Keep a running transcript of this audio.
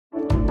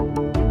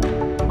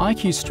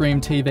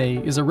IQStream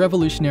TV is a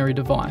revolutionary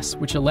device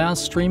which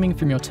allows streaming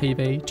from your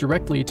TV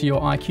directly to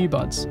your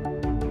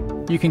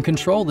IQbuds. You can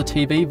control the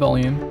TV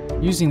volume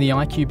using the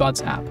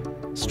IQbuds app,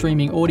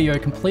 streaming audio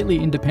completely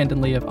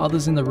independently of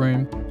others in the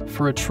room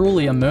for a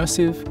truly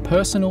immersive,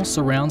 personal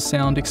surround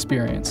sound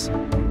experience.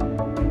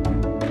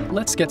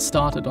 Let's get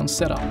started on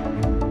setup.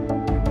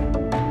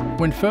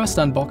 When first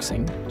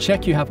unboxing,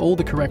 check you have all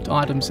the correct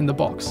items in the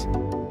box.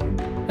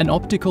 An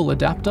optical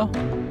adapter,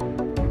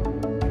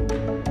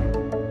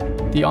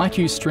 the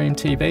IQStream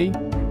TV,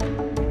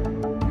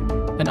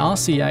 an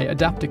RCA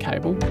adapter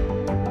cable,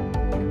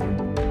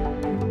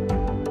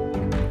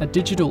 a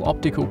digital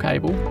optical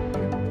cable,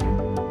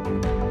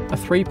 a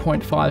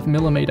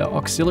 3.5mm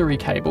auxiliary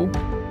cable,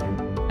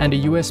 and a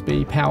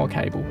USB power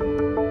cable.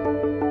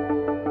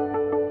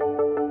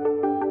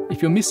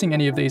 If you're missing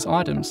any of these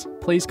items,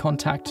 please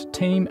contact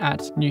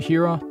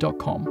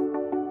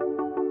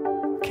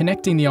team@nuheara.com.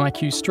 Connecting the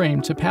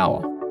IQStream to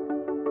power.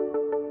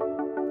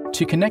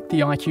 To connect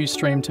the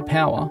IQStream to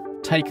power,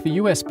 take the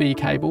USB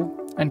cable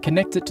and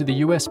connect it to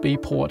the USB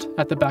port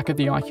at the back of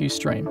the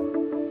IQStream.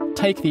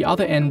 Take the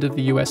other end of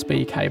the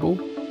USB cable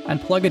and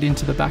plug it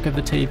into the back of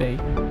the TV.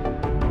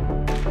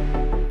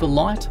 The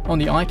light on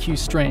the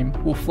IQStream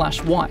will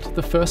flash white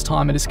the first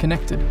time it is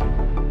connected.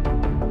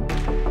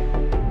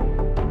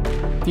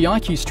 The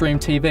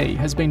IQStream TV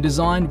has been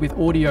designed with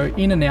audio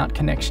in and out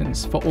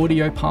connections for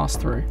audio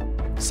pass-through,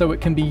 so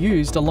it can be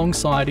used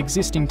alongside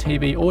existing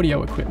TV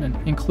audio equipment,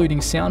 including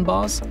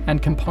soundbars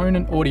and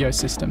component audio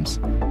systems.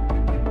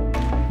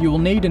 You will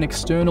need an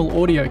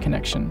external audio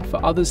connection for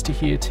others to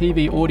hear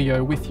TV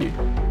audio with you.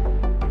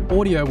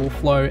 Audio will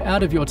flow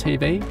out of your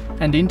TV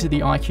and into the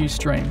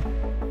IQStream,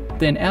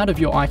 then out of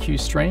your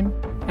IQStream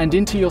and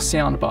into your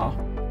soundbar,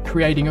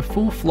 creating a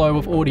full flow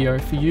of audio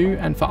for you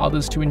and for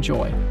others to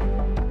enjoy.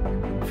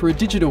 For a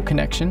digital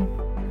connection,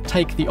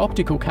 take the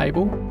optical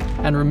cable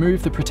and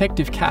remove the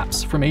protective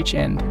caps from each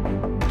end.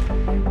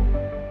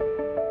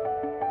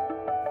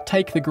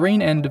 Take the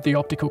green end of the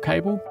optical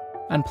cable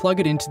and plug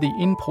it into the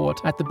in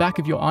port at the back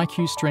of your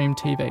IQStream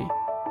TV.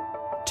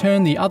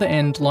 Turn the other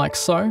end like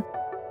so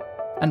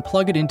and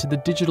plug it into the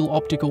digital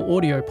optical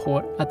audio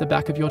port at the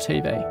back of your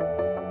TV.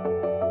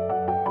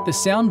 The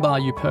soundbar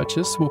you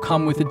purchase will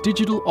come with a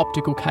digital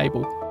optical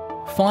cable.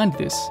 Find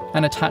this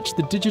and attach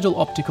the digital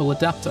optical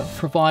adapter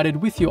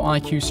provided with your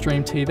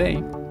IQStream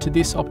TV to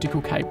this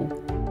optical cable.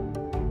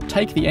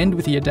 Take the end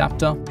with the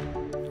adapter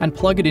and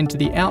plug it into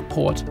the out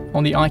port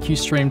on the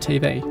IQStream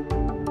TV.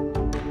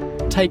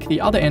 Take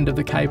the other end of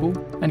the cable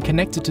and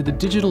connect it to the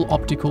digital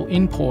optical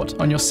in port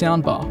on your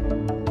soundbar.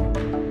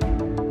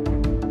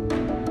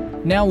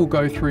 Now we'll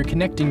go through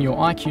connecting your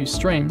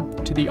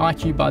IQStream to the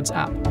IQbuds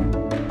app.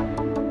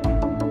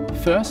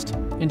 First,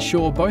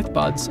 ensure both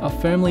buds are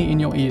firmly in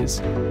your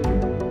ears.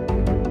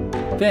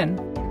 Then,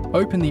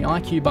 open the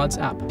IQbuds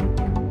app.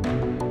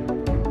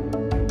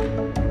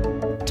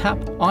 Tap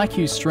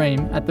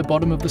IQStream at the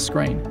bottom of the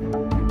screen.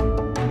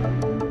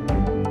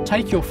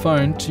 Take your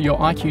phone to your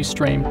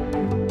IQStream.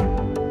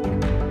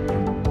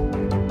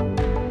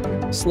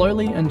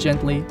 Slowly and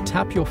gently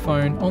tap your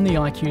phone on the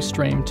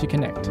IQStream to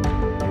connect.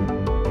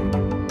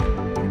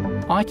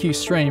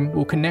 IQStream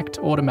will connect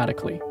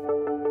automatically.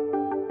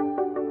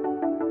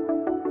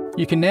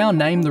 You can now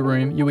name the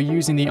room you are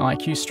using the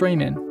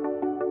IQStream in.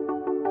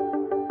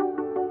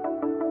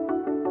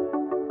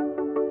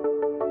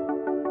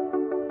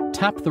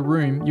 Tap the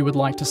room you would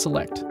like to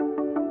select.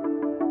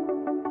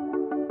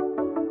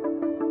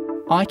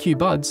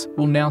 IQbuds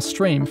will now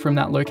stream from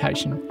that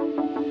location.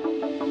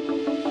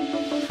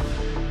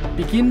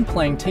 Begin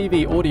playing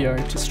TV audio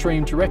to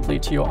stream directly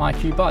to your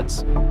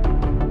IQbuds.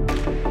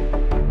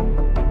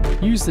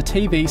 Use the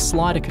TV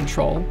slider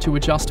control to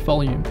adjust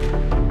volume.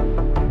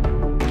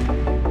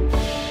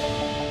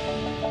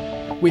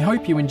 We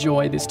hope you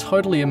enjoy this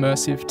totally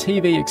immersive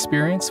TV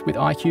experience with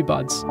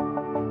IQbuds.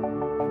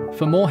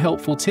 For more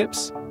helpful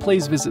tips,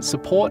 please visit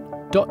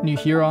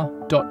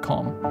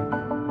support.nuheara.com.